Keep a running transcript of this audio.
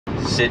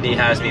Sydney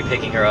has me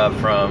picking her up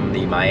from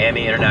the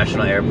Miami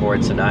International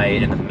Airport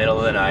tonight in the middle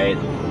of the night.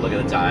 Look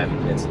at the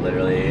time. It's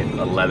literally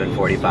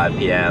 11:45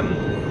 p.m.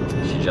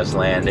 She just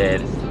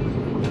landed.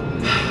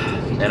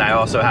 And I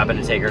also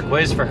happened to take her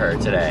quiz for her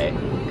today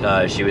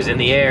because she was in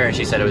the air and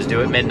she said it was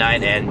due at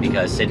midnight, and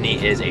because Sydney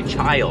is a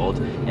child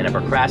and a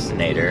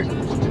procrastinator,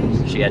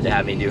 she had to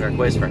have me do her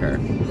quiz for her.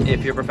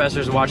 If your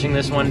professor's watching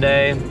this one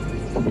day,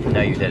 no,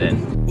 you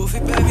didn't. Wolfie,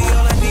 baby, all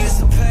I need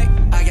is a pack.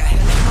 I got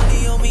hella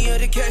money on me, or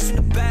the cash in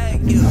the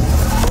bag.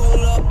 Yeah. Pull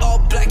up, all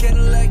black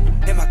and leg.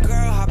 And my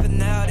girl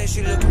hopping out, and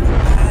she looking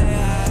bad.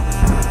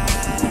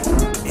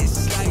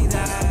 It's like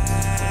that.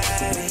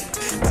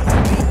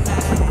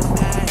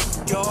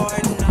 You're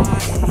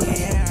not,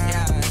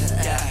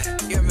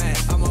 yeah, man.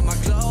 I'm on my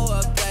glow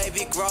up,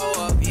 baby, grow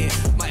up, yeah.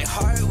 My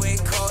heart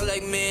went cold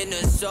like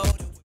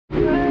Minnesota.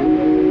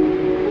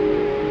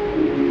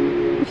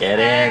 Get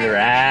in,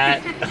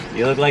 rat.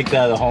 You look like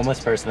the homeless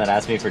person that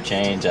asked me for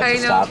change at the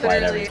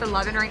stoplight. It's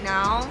 11 right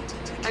now.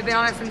 I've been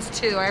on it since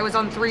 2. I was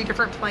on 3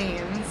 different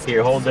planes.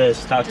 Here, hold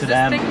this. Talk to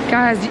them.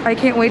 Guys, I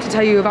can't wait to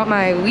tell you about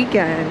my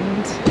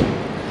weekend.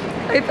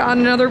 I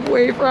found another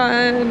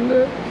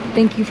boyfriend.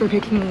 Thank you for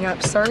picking me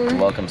up, sir.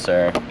 Welcome,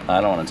 sir.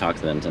 I don't want to talk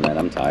to them tonight.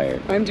 I'm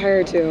tired. I'm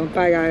tired too.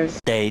 Bye, guys.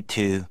 Day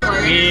 2.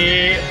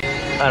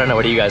 I don't know.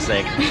 What do you guys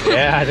think?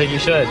 Yeah, I think you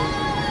should.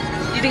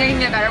 You think I can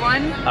get a better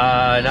one?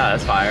 No,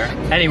 that's fire.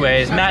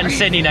 Anyways, Matt and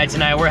Sydney night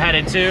tonight. We're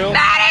headed to...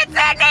 Matt and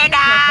Sydney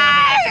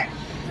night!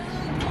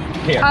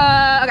 Here.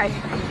 Okay.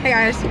 Hey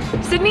guys.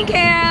 Sydney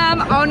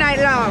Cam all night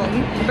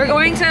long. We're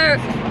going to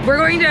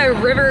Rivertail.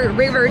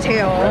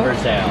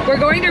 Rivertail. We're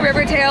going to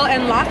Rivertail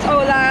and Las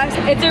Olas.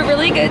 It's a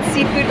really good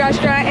seafood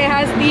restaurant. It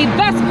has the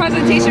best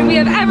presentation we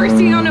have ever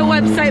seen on a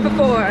website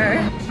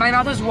before. My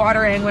mouth was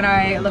watering when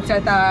I looked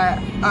at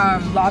that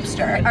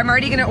lobster. I'm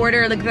already gonna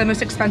order like the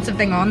most expensive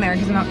thing on there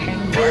because I'm not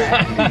paying for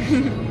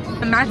it.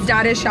 Matt's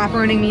dad is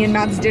chaperoning me and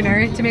Matt's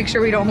dinner to make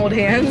sure we don't hold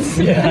hands.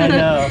 Yeah, I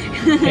know.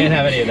 Can't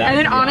have any of that. And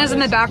then Anna's in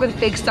the back with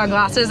fake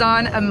sunglasses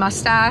on, a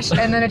mustache,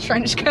 and then a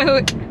trench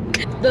coat.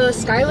 The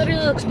sky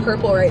literally looks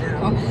purple right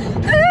now.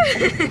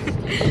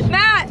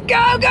 Matt,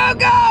 go, go,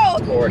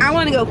 go! I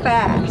want to go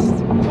fast.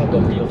 I'll go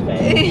real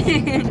fast.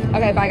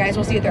 Okay, bye guys.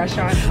 We'll see you at the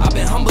restaurant. I've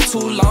been humble too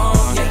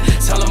long, yeah.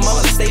 Tell them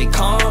all to stay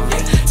calm,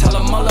 yeah. Tell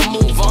them all to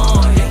move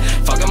on, yeah.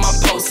 Fucking my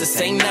posters,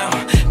 say now.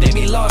 They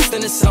be lost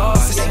in the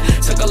sauce, yeah.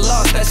 Took a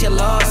loss, that's your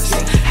loss,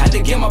 yeah. Had to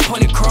get my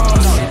point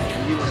across.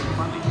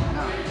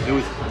 It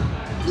was.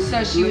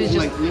 So she was just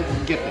like,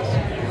 get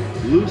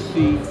this.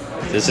 Lucy.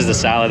 This is the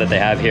salad that they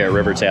have here at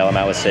Rivertail. I'm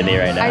out with Sydney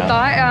right now.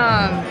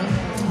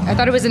 I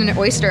thought it was an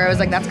oyster. I was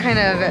like, that's kind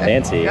of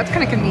fancy. That's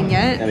kind of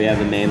convenient. And we have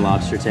the main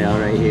lobster tail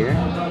right here,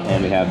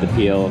 and we have the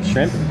peeled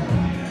shrimp.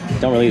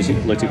 Don't really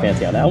look too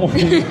fancy on that one.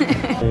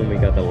 And we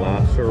got the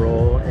lobster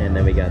roll, and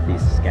then we got the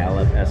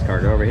scallop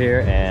escargot over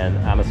here. And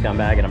I'm a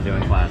scumbag, and I'm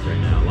doing class right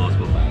now, law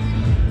school class.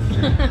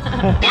 Why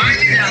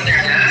are you down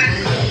there, Dad?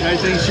 I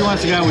think she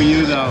wants to go with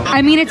you, though.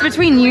 I mean, it's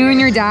between you and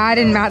your dad,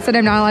 and Matt said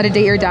I'm not allowed to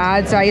date your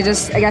dad, so I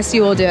guess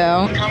you will do.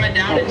 Coming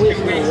down in 2 weeks,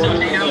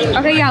 something else.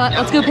 Okay, yeah,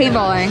 let's go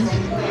paintballing.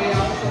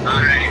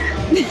 Alright.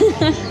 We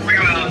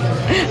will.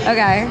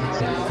 Okay.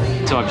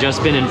 So I've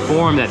just been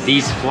informed that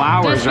these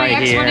flowers Does my right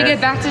ex here. want to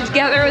get back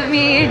together with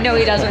me? No,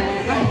 he doesn't.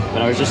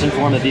 But I was just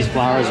informed that these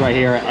flowers right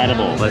here are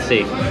edible. Let's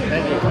see.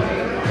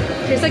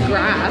 Tastes like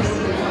grass.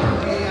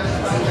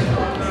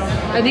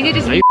 I think it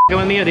just. Are you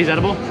with me? Are these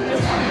edible?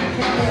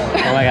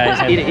 Oh my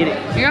god, eat it, eat it.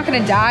 You're not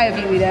gonna die if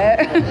you eat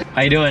it.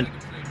 How you doing?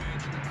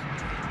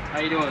 How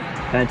you doing?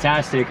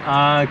 Fantastic.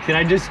 Can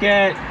I just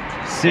get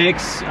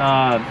 6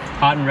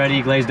 hot and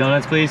ready glazed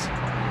donuts, please?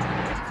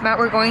 Matt,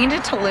 we're going into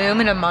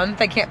Tulum in a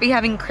month. I can't be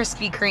having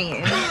Krispy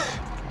Kreme.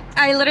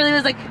 I literally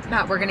was like,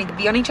 Matt, we're gonna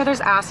be on each other's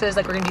asses.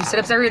 Like, we're gonna do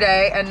sit-ups every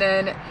day. And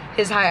then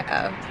his hi.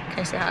 Can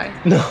I say hi?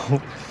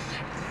 No.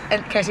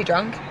 And can I say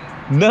drunk?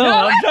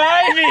 No, I'm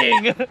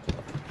driving.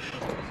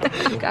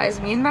 Guys,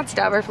 me and Matt's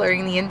dad were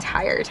flirting the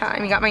entire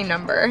time. He got my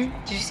number.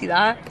 Did you see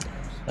that?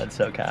 That's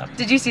so cap.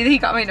 Did you see that he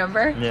got my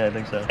number? Yeah, I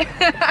think so.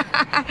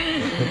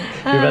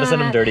 You're about to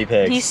send him dirty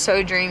pics. He's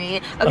so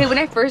dreamy. Okay, when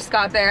I first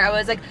got there, I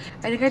was like,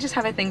 I think I just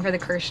have a thing for the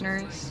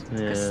Kirschners.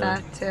 Yeah.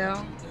 Seth, too.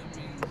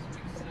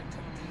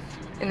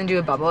 And then do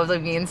a bubble of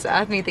like me and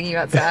Seth, me thinking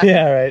about Seth.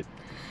 Yeah, right.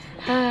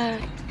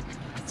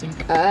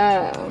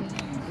 Oh.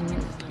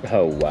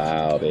 Oh,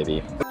 wow,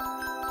 baby.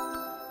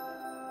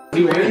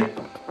 You ready?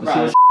 Bro,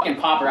 there's f***ing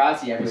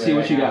paparazzi everywhere. Let's see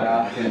what you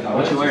got.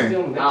 What you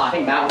wearing? Nah, I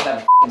think Matt wants to have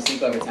a f***ing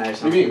sleepover tonight or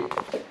something. What do you mean?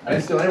 I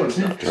didn't steal anyone's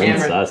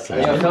stuff.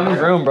 Yo, come in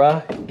his room,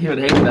 bro. He would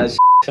hate that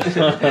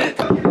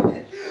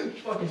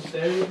Fucking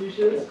stare with you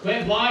shit.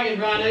 Quit vlogging,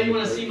 bro. I know you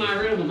want to see my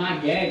room with my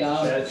gag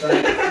off. That's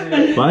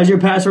right. Why is your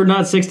password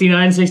not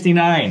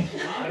 6969?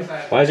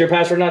 Why is your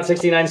password not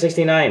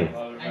 6969?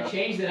 I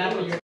changed it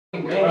after your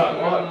f***ing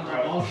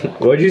girl.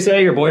 What'd you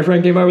say? Your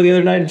boyfriend came over the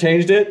other night and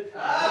changed it?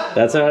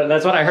 That's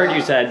what I heard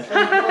you said.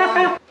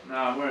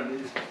 Nah, I'm wearing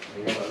these.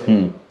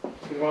 You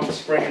want me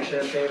spraying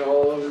champagne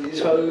all over these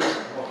hoes?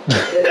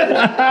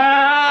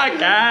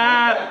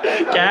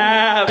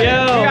 Cap, yo. You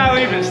gotta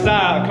leave in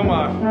style. Come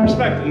on,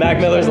 respect it. Mac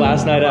Miller's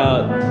last night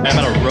out. I'm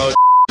gonna roast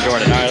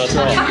Jordan. All right, let's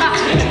roll.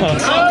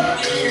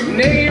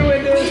 Nigga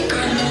with this.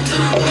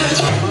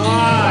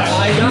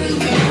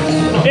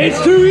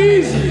 It's too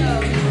easy.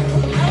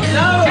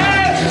 No.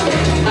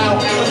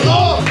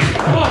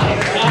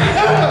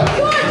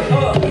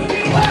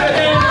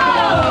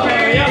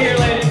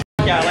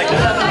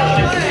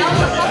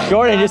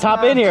 Jordan, just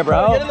hop in here,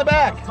 bro. Get in the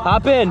back.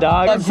 Hop in,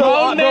 dog. Let's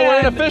go. We're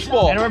in a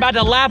fishbowl. And we're about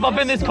to lap up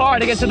in this car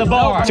to get to the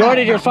bar.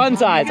 Jordan, your fun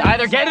size.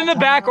 Either get in the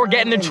back or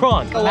get in the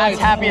trunk. Matt's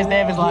happiest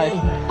day of his life.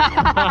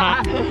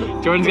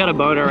 Jordan's got a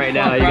boner right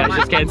now. You guys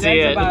just can't see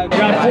it. We got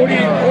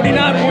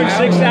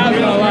 49.6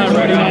 thousand online.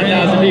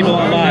 49,000 people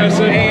online.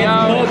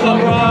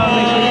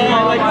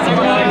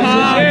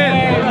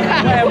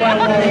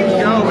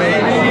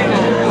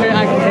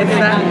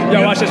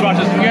 Yo, watch this, watch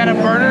this. You got a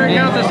burner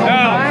account this whole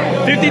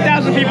time?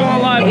 50,000 people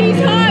online.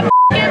 He's hot,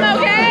 him,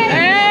 okay?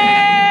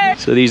 Hey!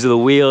 So these are the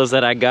wheels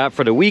that I got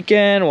for the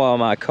weekend while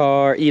my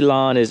car,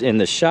 Elon, is in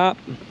the shop.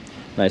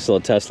 Nice little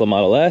Tesla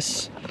Model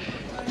S.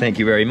 Thank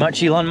you very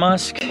much, Elon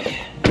Musk.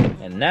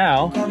 And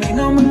now, hold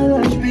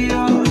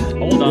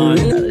on.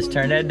 Let's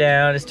turn that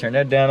down. Let's turn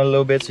that down a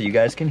little bit so you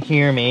guys can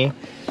hear me.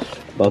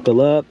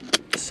 Buckle up.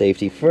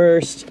 Safety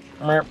first.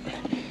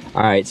 All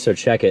right, so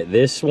check it.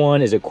 This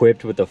one is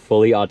equipped with the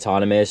fully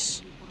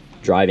autonomous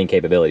driving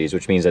capabilities,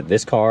 which means that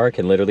this car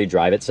can literally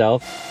drive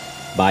itself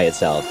by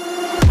itself.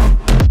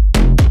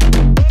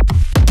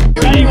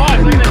 Ready, watch,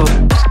 look at this.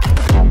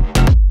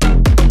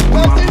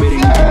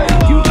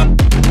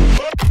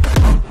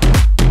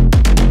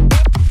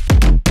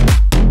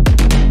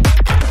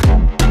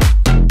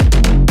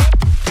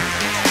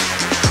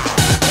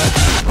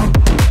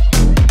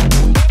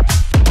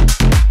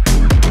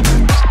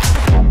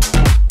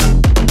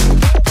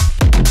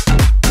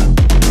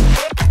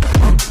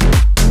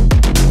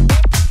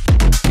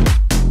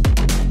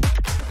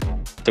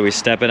 So we're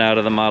stepping out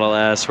of the Model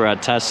S. We're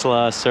at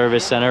Tesla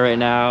Service Center right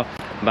now.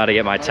 I'm about to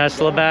get my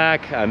Tesla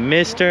back. I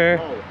missed her.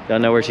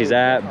 Don't know where she's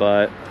at,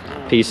 but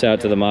peace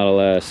out to the Model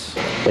S.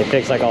 They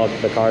fix like all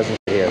the cars and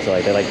shit here, so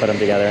like they like put them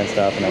together and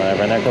stuff and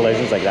whatever. And their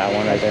collisions like that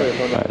one right there.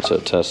 All right, so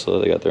Tesla,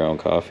 they got their own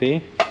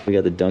coffee. We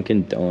got the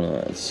Dunkin'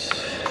 Donuts.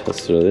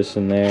 Let's throw this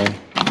in there.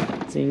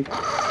 Zink.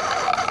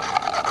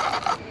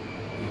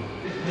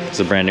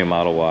 It's a brand new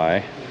Model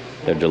Y.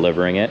 They're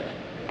delivering it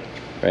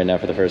right now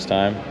for the first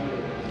time.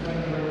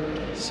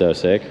 So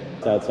sick.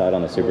 It's outside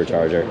on the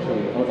supercharger.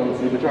 Oh, it's on the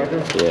supercharger?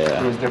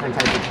 Yeah. There's different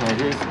types of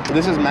chargers.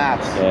 This is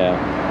Matt's. Yeah.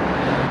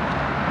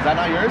 Is that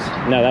not yours?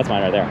 No, that's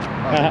mine right there.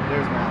 Oh,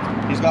 there's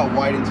Matt's. He's got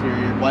white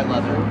interior, white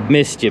leather.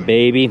 Missed you,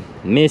 baby.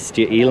 Missed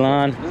you,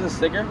 Elon. This is a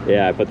sticker?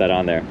 Yeah, I put that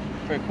on there.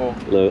 Pretty cool.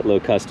 Little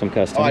custom.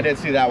 Oh, I did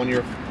see that when you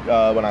were,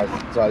 when I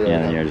saw the other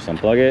Yeah, and you just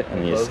unplug it,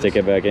 and you stick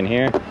it back in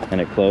here,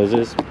 and it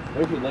closes.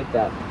 What if you lick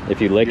that?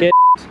 If you lick it,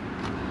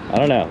 I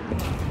don't know.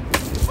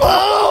 I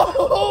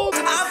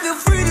feel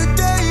free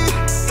today,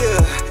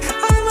 yeah. I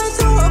might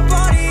throw a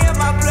party at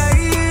my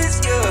place,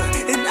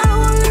 yeah. And I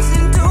won't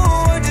listen to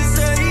what you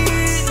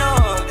say, no.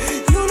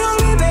 You know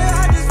me, babe,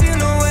 I just feel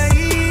away,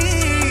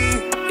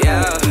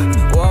 yeah.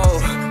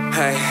 Whoa,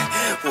 hey,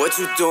 what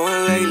you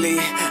doing lately?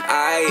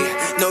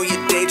 I know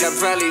your day job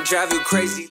probably drive you crazy.